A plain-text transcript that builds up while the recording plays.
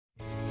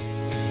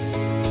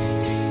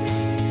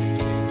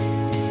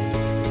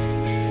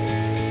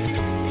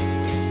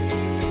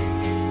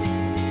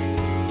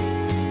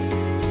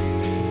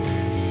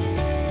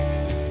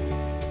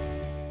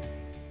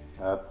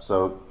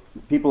So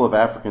people of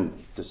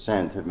African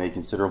descent have made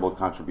considerable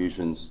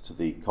contributions to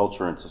the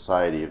culture and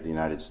society of the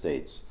United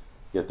States,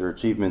 yet their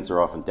achievements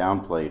are often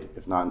downplayed,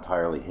 if not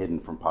entirely hidden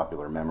from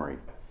popular memory.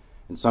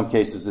 In some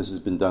cases, this has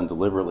been done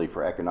deliberately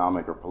for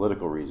economic or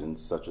political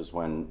reasons, such as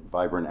when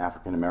vibrant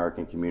African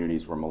American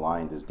communities were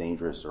maligned as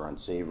dangerous or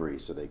unsavory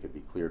so they could be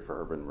cleared for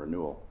urban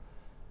renewal.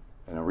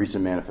 And a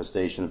recent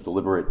manifestation of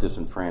deliberate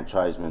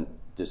disenfranchisement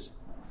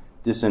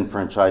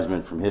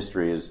from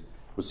history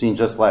was seen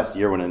just last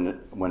year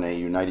when a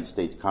United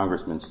States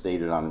congressman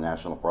stated on a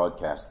national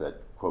broadcast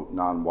that, quote,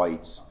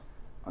 non-whites,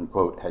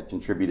 unquote, had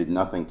contributed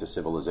nothing to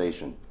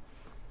civilization.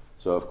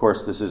 So, of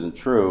course, this isn't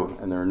true,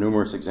 and there are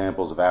numerous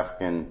examples of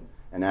African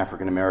and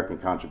African American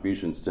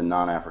contributions to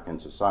non-African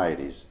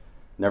societies.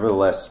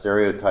 Nevertheless,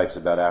 stereotypes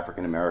about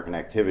African American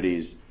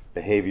activities,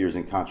 behaviors,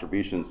 and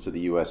contributions to the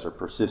U.S. are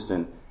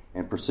persistent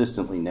and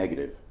persistently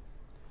negative.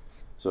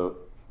 So,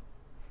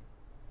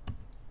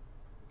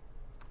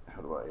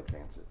 how do I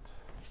advance it?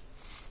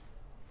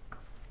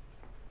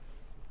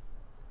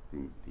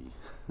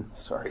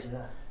 Sorry.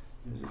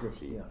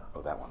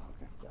 Oh, that one.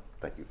 Okay. Yeah.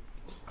 Thank you.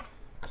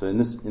 So in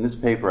this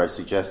paper, I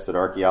suggest that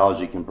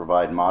archaeology can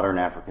provide modern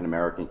African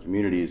American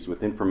communities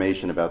with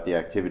information about the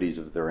activities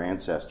of their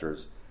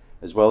ancestors,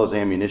 as well as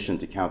ammunition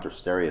to counter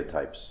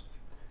stereotypes.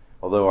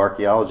 Although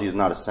archaeology is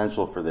not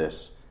essential for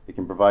this, it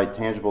can provide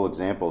tangible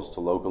examples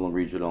to local and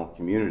regional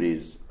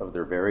communities of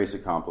their various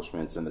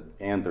accomplishments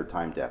and their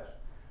time depth.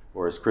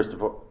 Or as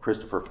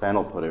Christopher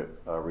Fennell put it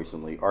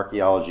recently,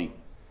 archaeology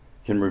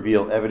can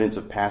reveal evidence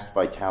of past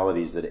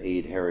vitalities that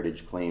aid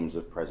heritage claims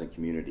of present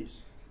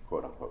communities,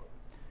 quote unquote.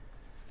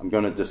 I'm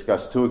going to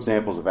discuss two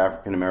examples of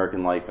African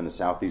American life in the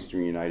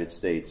Southeastern United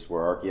States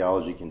where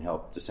archaeology can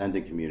help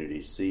descendant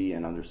communities see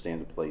and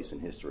understand a place in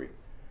history.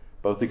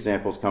 Both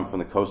examples come from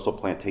the coastal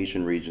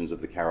plantation regions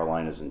of the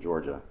Carolinas and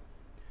Georgia.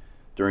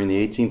 During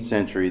the 18th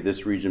century,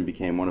 this region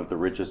became one of the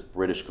richest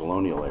British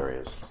colonial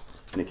areas,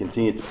 and it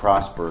continued to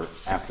prosper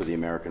after the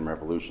American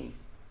Revolution.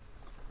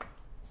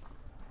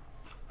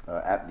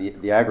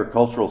 The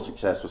agricultural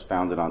success was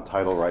founded on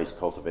tidal rice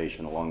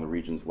cultivation along the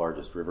region's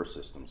largest river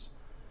systems.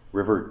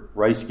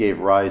 Rice gave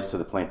rise to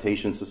the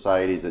plantation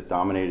societies that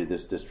dominated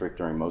this district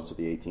during most of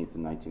the 18th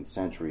and 19th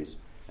centuries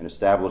and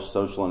established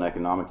social and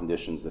economic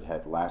conditions that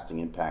had lasting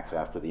impacts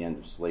after the end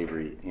of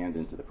slavery and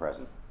into the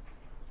present.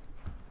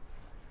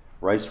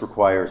 Rice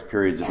requires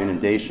periods of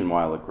inundation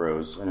while it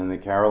grows, and in the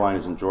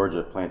Carolinas and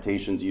Georgia,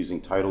 plantations using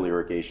tidal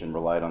irrigation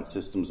relied on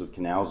systems of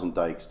canals and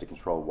dikes to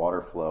control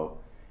water flow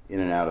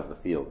in and out of the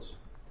fields.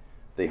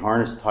 They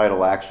harnessed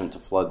tidal action to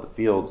flood the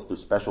fields through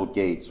special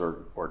gates,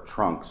 or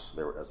trunks,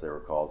 as they were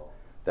called,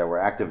 that were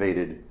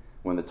activated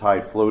when the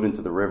tide flowed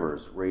into the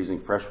rivers, raising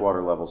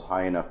freshwater levels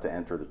high enough to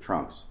enter the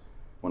trunks.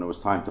 When it was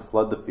time to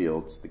flood the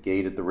fields, the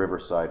gate at the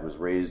riverside was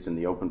raised in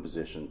the open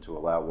position to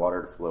allow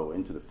water to flow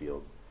into the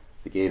field.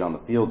 The gate on the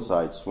field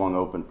side swung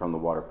open from the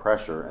water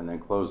pressure and then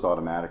closed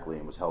automatically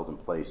and was held in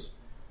place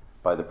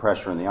by the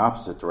pressure in the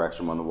opposite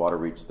direction when the water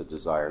reached the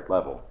desired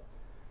level.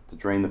 To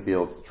drain the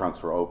fields, the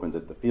trunks were opened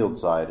at the field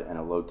side and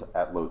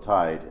at low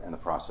tide, and the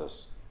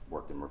process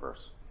worked in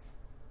reverse.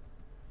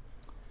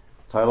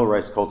 Tidal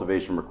rice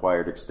cultivation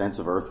required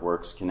extensive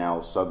earthworks,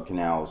 canals,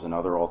 sub-canals, and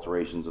other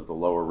alterations of the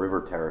lower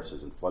river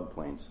terraces and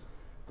floodplains.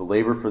 The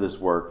labor for this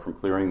work, from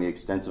clearing the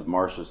extensive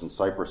marshes and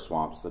cypress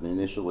swamps that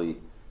initially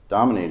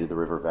dominated the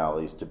river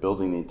valleys to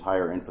building the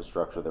entire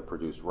infrastructure that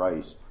produced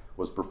rice,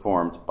 was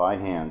performed by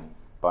hand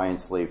by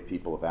enslaved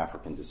people of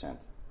African descent.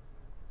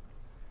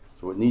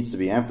 So what needs to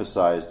be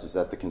emphasized is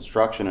that the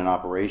construction and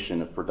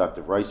operation of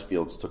productive rice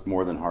fields took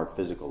more than hard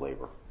physical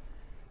labor.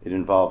 It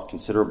involved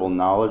considerable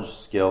knowledge,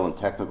 skill, and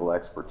technical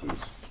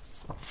expertise.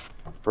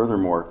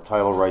 Furthermore,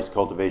 tidal rice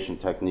cultivation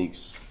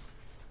techniques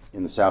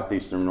in the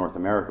southeastern North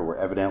America were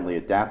evidently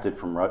adapted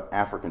from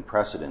African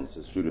precedents,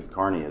 as Judith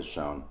Carney has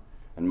shown,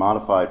 and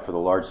modified for the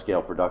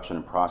large-scale production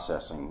and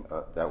processing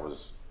that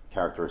was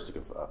characteristic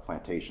of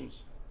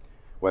plantations.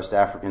 West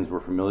Africans were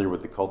familiar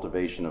with the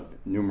cultivation of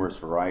numerous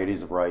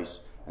varieties of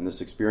rice, and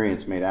this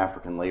experience made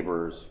African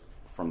laborers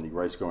from the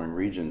rice-growing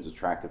regions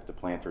attractive to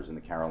planters in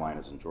the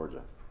Carolinas and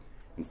Georgia.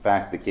 In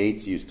fact, the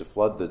gates used to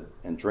flood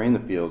and drain the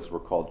fields were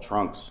called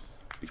trunks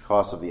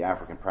because of the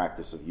African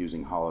practice of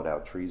using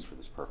hollowed-out trees for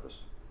this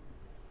purpose.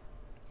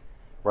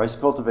 Rice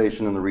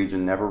cultivation in the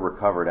region never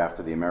recovered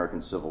after the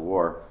American Civil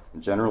War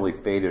and generally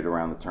faded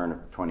around the turn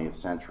of the 20th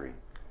century.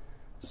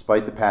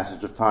 Despite the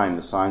passage of time,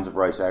 the signs of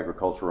rice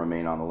agriculture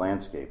remain on the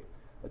landscape.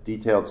 A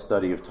detailed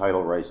study of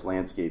tidal rice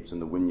landscapes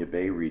in the Winyah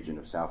Bay region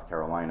of South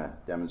Carolina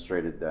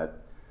demonstrated that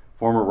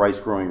former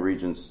rice-growing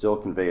regions still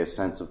convey a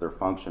sense of their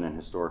function and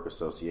historic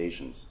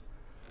associations.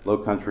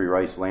 Low-country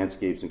rice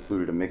landscapes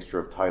included a mixture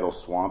of tidal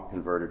swamp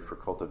converted for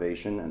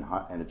cultivation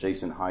and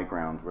adjacent high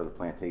ground where the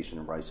plantation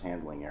and rice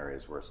handling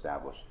areas were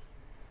established.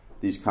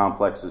 These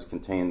complexes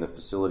contained the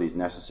facilities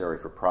necessary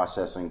for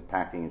processing,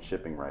 packing, and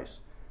shipping rice,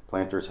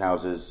 planters'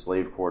 houses,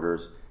 slave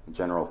quarters, and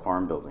general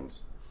farm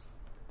buildings.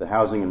 The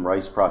housing and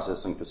rice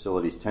processing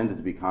facilities tended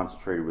to be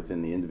concentrated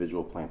within the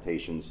individual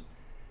plantations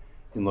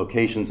in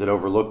locations that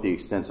overlook the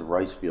extensive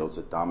rice fields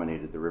that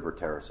dominated the river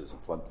terraces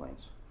and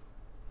floodplains.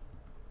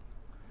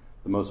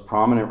 The most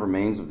prominent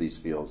remains of these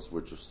fields,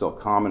 which are still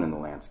common in the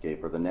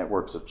landscape, are the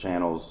networks of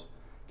channels,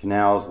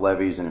 canals,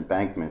 levees, and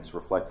embankments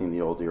reflecting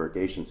the old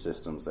irrigation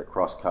systems that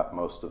cross-cut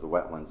most of the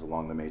wetlands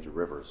along the major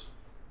rivers.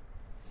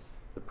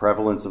 The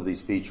prevalence of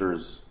these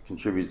features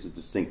contributes to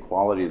distinct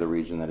quality of the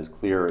region that is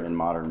clear in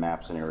modern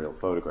maps and aerial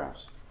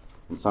photographs.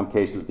 In some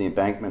cases, the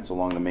embankments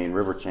along the main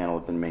river channel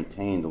have been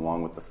maintained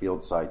along with the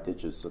field-side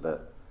ditches so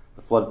that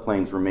the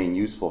floodplains remain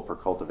useful for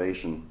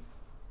cultivation.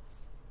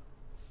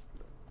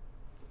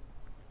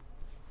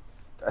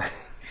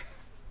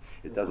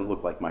 It doesn't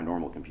look like my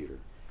normal computer.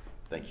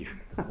 Thank you.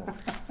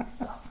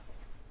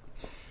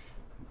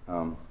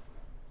 So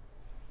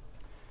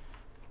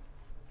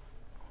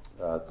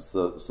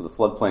the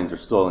floodplains are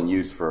still in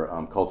use for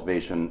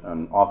cultivation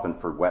and often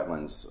for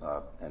wetlands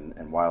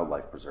and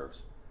wildlife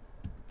preserves.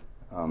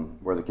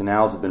 Where the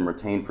canals have been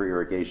retained for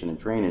irrigation and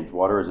drainage,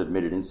 water is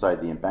admitted inside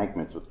the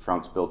embankments with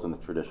trunks built in the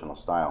traditional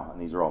style.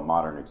 And these are all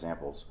modern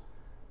examples,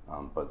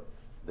 but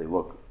they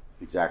look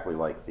exactly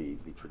like the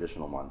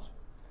traditional ones.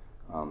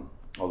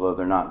 Although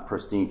they're not in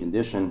pristine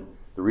condition,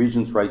 the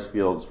region's rice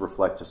fields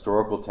reflect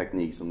historical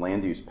techniques and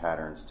land use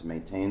patterns to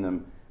maintain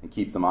them and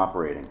keep them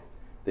operating.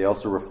 They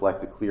also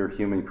reflect a clear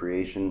human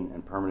creation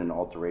and permanent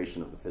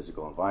alteration of the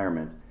physical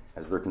environment,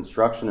 as their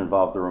construction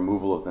involved the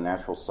removal of the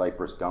natural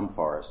cypress gum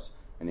forests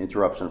and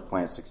interruption of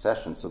plant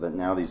succession so that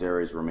now these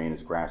areas remain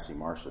as grassy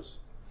marshes.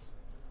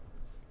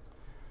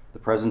 The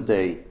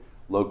present-day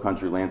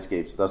low-country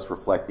landscapes thus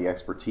reflect the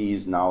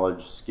expertise,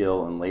 knowledge,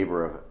 skill, and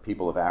labor of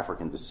people of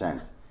African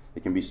descent.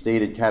 It can be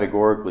stated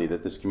categorically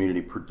that this community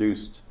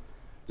produced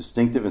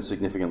distinctive and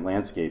significant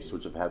landscapes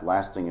which have had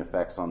lasting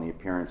effects on the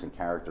appearance and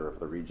character of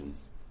the region.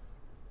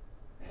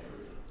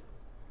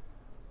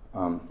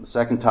 The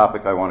second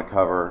topic I want to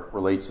cover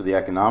relates to the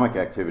economic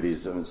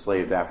activities of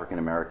enslaved African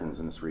Americans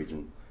in this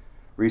region.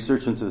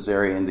 Research into this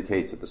area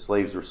indicates that the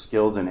slaves were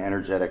skilled and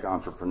energetic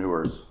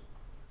entrepreneurs.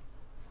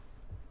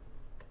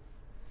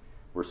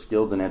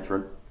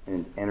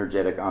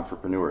 Energetic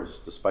entrepreneurs.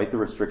 Despite the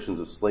restrictions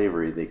of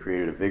slavery, they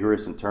created a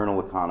vigorous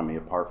internal economy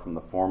apart from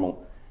the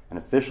formal and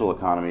official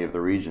economy of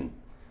the region.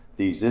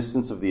 The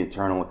existence of the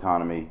internal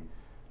economy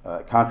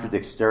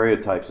contradicts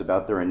stereotypes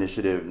about their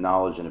initiative,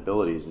 knowledge, and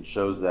abilities, and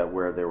shows that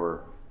where there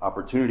were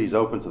opportunities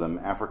open to them,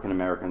 African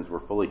Americans were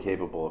fully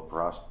capable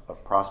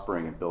of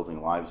prospering and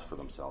building lives for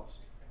themselves.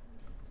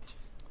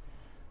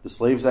 The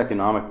slaves'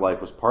 economic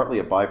life was partly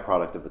a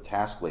byproduct of the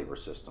task labor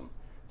system.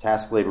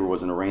 Task labor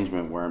was an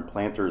arrangement wherein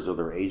planters or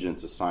their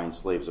agents assigned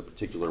slaves a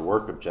particular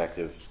work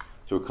objective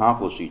to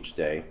accomplish each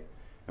day,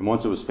 and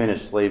once it was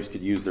finished, slaves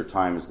could use their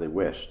time as they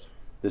wished.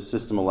 This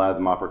system allowed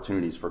them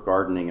opportunities for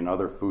gardening and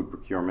other food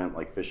procurement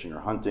like fishing or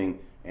hunting,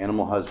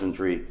 animal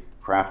husbandry,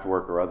 craft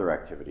work, or other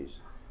activities.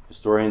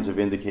 Historians have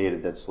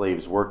indicated that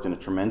slaves worked in a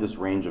tremendous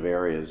range of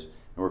areas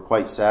and were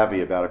quite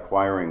savvy about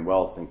acquiring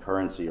wealth and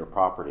currency or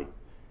property.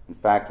 In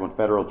fact, when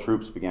federal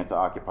troops began to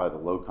occupy the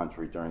Low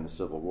Country during the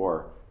Civil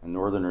War, and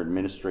Northern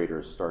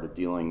administrators started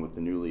dealing with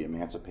the newly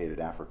emancipated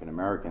African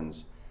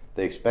Americans,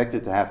 they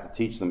expected to have to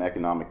teach them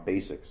economic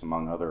basics,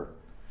 among other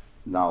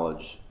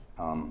knowledge,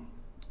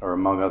 or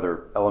among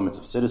other elements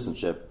of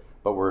citizenship,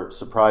 but were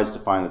surprised to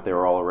find that they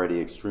were already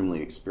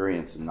extremely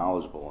experienced and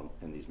knowledgeable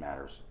in these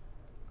matters.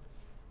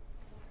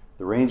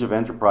 The range of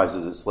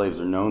enterprises that slaves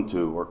are known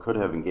to or could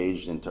have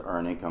engaged in to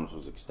earn incomes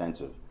was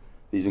extensive.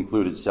 These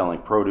included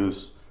selling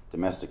produce,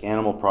 domestic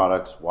animal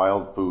products,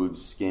 wild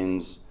foods,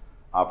 skins,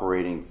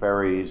 operating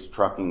ferries,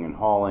 trucking and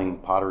hauling,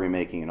 pottery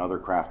making, and other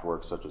craft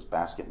work such as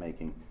basket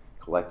making,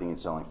 collecting and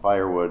selling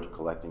firewood,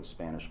 collecting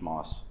Spanish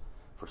moss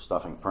for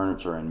stuffing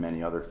furniture, and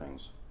many other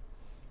things.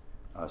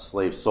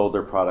 Slaves sold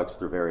their products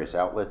through various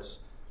outlets.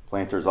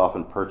 Planters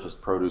often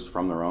purchased produce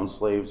from their own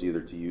slaves,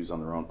 either to use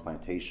on their own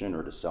plantation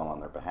or to sell on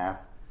their behalf.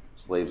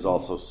 Slaves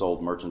also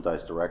sold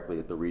merchandise directly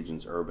at the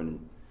region's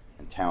urban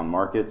and town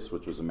markets,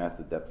 which was a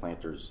method that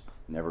planters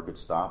never could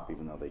stop,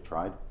 even though they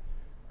tried.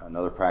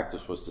 Another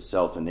practice was to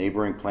sell to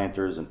neighboring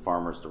planters and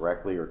farmers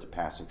directly or to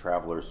passing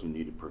travelers who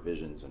needed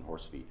provisions and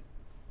horse feed.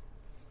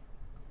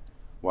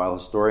 While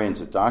historians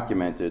have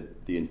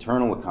documented the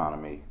internal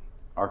economy,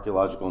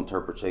 archaeological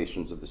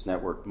interpretations of this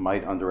network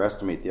might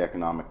underestimate the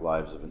economic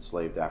lives of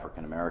enslaved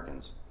African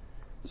Americans.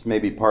 This may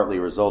be partly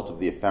a result of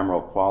the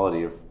ephemeral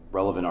quality of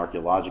relevant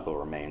archaeological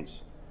remains.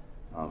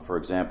 For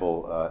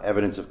example,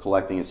 evidence of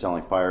collecting and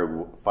selling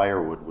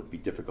firewood would be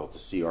difficult to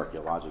see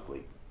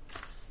archaeologically.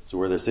 So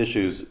where this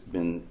issue's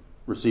been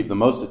received the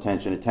most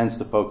attention, it tends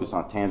to focus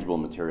on tangible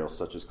materials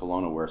such as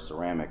colonial ware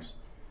ceramics,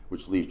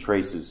 which leave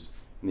traces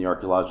in the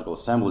archaeological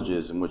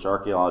assemblages and which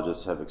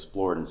archaeologists have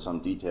explored in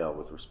some detail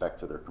with respect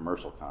to their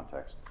commercial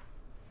context.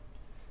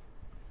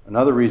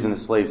 Another reason the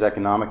slaves'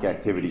 economic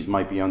activities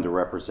might be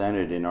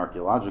underrepresented in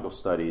archaeological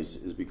studies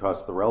is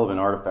because the relevant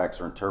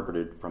artifacts are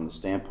interpreted from the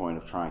standpoint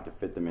of trying to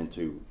fit them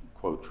into,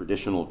 quote,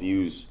 traditional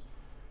views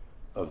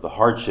of the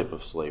hardship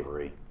of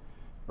slavery,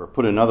 Or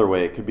put another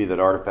way, it could be that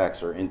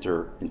artifacts are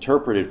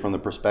interpreted from the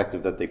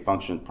perspective that they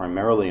function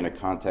primarily in a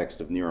context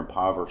of near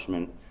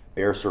impoverishment,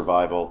 bare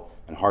survival,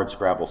 and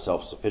hardscrabble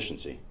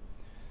self-sufficiency.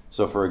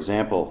 So for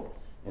example,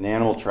 an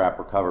animal trap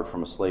recovered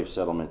from a slave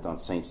settlement on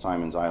St.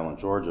 Simon's Island,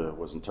 Georgia,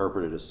 was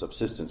interpreted as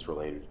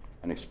subsistence-related,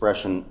 an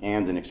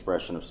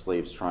expression of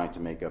slaves trying to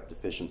make up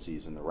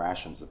deficiencies in the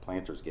rations that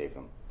planters gave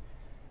them.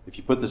 If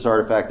you put this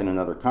artifact in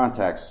another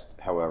context,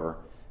 however,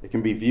 it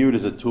can be viewed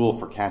as a tool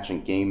for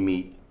catching game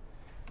meat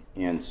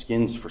and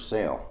skins for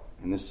sale.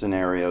 In this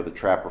scenario, the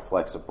trap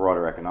reflects a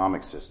broader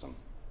economic system.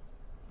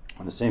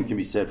 And the same can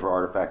be said for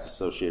artifacts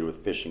associated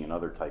with fishing and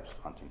other types of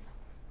hunting.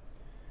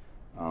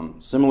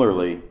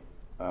 Similarly,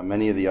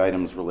 many of the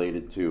items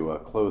related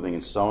to clothing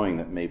and sewing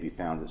that may be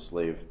found at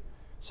slave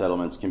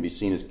settlements can be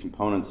seen as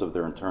components of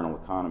their internal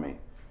economy.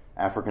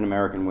 African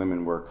American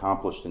women were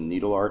accomplished in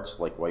needle arts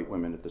like white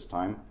women at this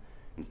time.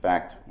 In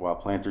fact, while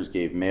planters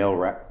gave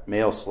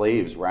male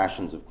slaves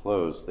rations of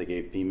clothes, they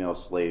gave female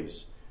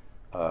slaves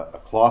a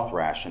cloth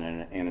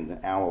ration and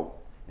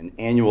an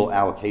annual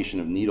allocation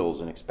of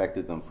needles and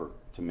expected them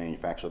to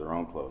manufacture their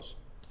own clothes.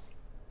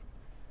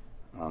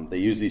 They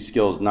used these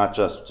skills not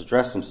just to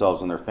dress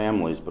themselves and their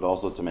families, but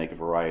also to make a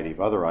variety of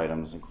other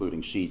items,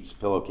 including sheets,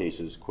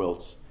 pillowcases,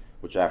 quilts,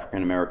 which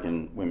African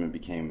American women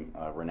became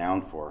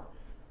renowned for,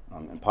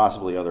 and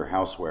possibly other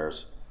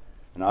housewares.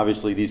 And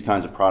obviously these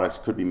kinds of products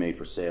could be made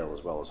for sale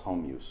as well as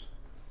home use.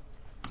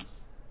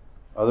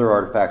 Other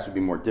artifacts would be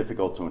more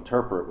difficult to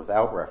interpret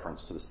without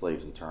reference to the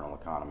slave's internal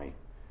economy.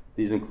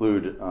 These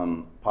include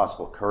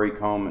possible curry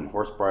comb and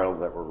horse bridle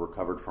that were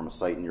recovered from a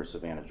site near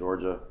Savannah,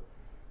 Georgia.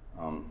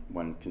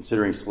 When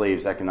considering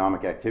slaves'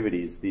 economic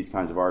activities, these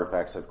kinds of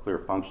artifacts have clear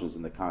functions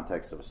in the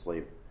context of a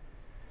slave.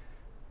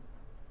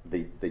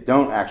 They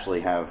don't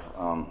actually have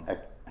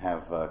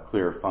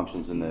clear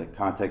functions in the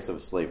context of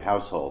a slave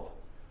household,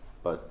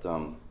 but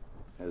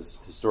as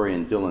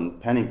historian Dylan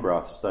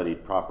Penningroth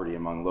studied property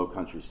among low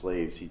country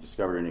slaves, he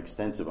discovered an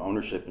extensive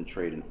ownership and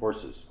trade in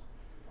horses.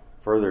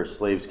 Further,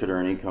 slaves could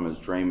earn income as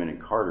draymen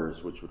and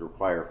carters, which would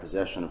require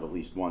possession of at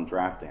least one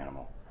draft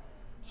animal.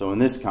 So in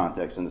this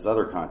context, in this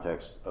other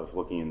context of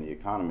looking in the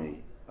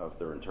economy, of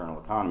their internal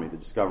economy, the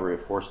discovery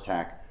of horse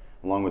tack,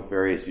 along with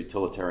various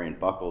utilitarian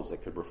buckles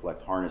that could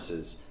reflect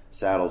harnesses,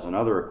 saddles, and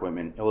other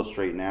equipment,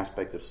 illustrate an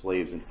aspect of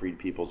slaves and freed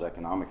people's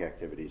economic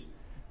activities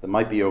that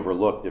might be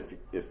overlooked if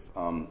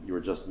you were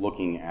just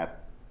looking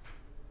at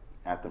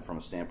them from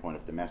a standpoint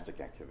of domestic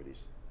activities.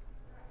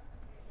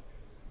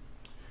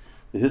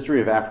 The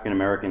history of African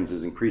Americans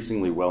is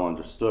increasingly well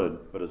understood,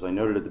 but as I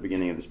noted at the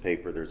beginning of this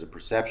paper, there's a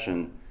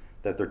perception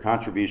that their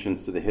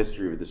contributions to the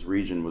history of this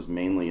region was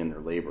mainly in their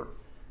labor.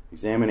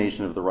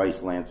 Examination of the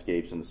rice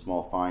landscapes and the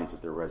small finds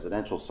at their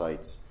residential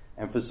sites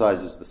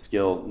emphasizes the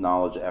skill,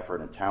 knowledge,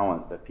 effort, and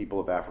talent that people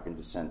of African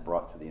descent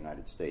brought to the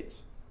United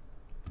States.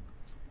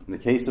 In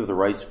the case of the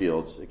rice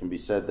fields, it can be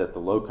said that the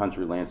low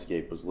country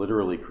landscape was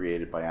literally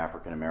created by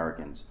African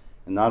Americans,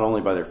 and not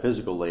only by their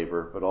physical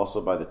labor, but also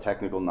by the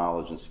technical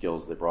knowledge and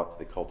skills they brought to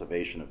the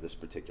cultivation of this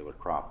particular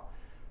crop.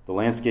 The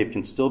landscape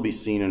can still be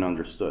seen and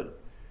understood.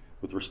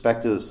 With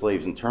respect to the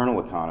slave's internal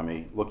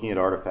economy, looking at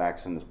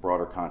artifacts in this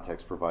broader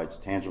context provides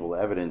tangible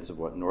evidence of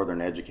what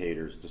northern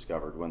educators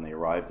discovered when they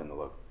arrived in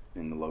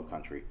the low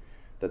country,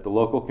 that the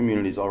local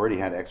communities already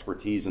had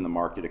expertise in the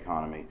market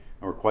economy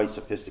and were quite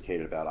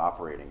sophisticated about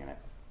operating in it.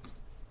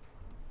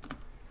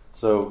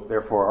 So,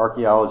 therefore,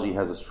 archaeology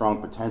has a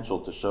strong potential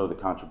to show the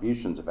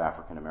contributions of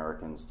African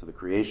Americans to the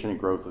creation and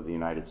growth of the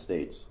United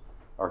States.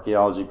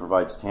 Archaeology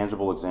provides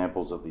tangible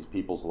examples of these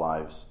people's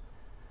lives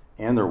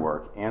and their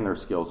work and their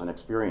skills and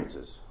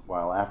experiences.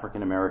 While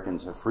African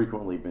Americans have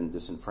frequently been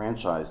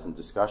disenfranchised in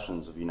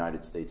discussions of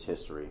United States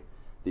history,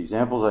 the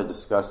examples I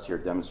discussed here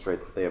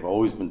demonstrate that they have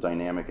always been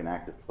dynamic and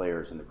active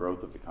players in the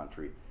growth of the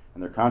country,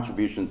 and their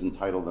contributions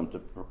entitle them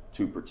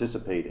to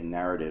participate in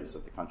narratives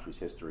of the country's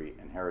history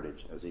and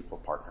heritage as equal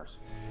partners.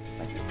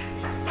 Thank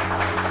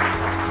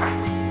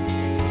you.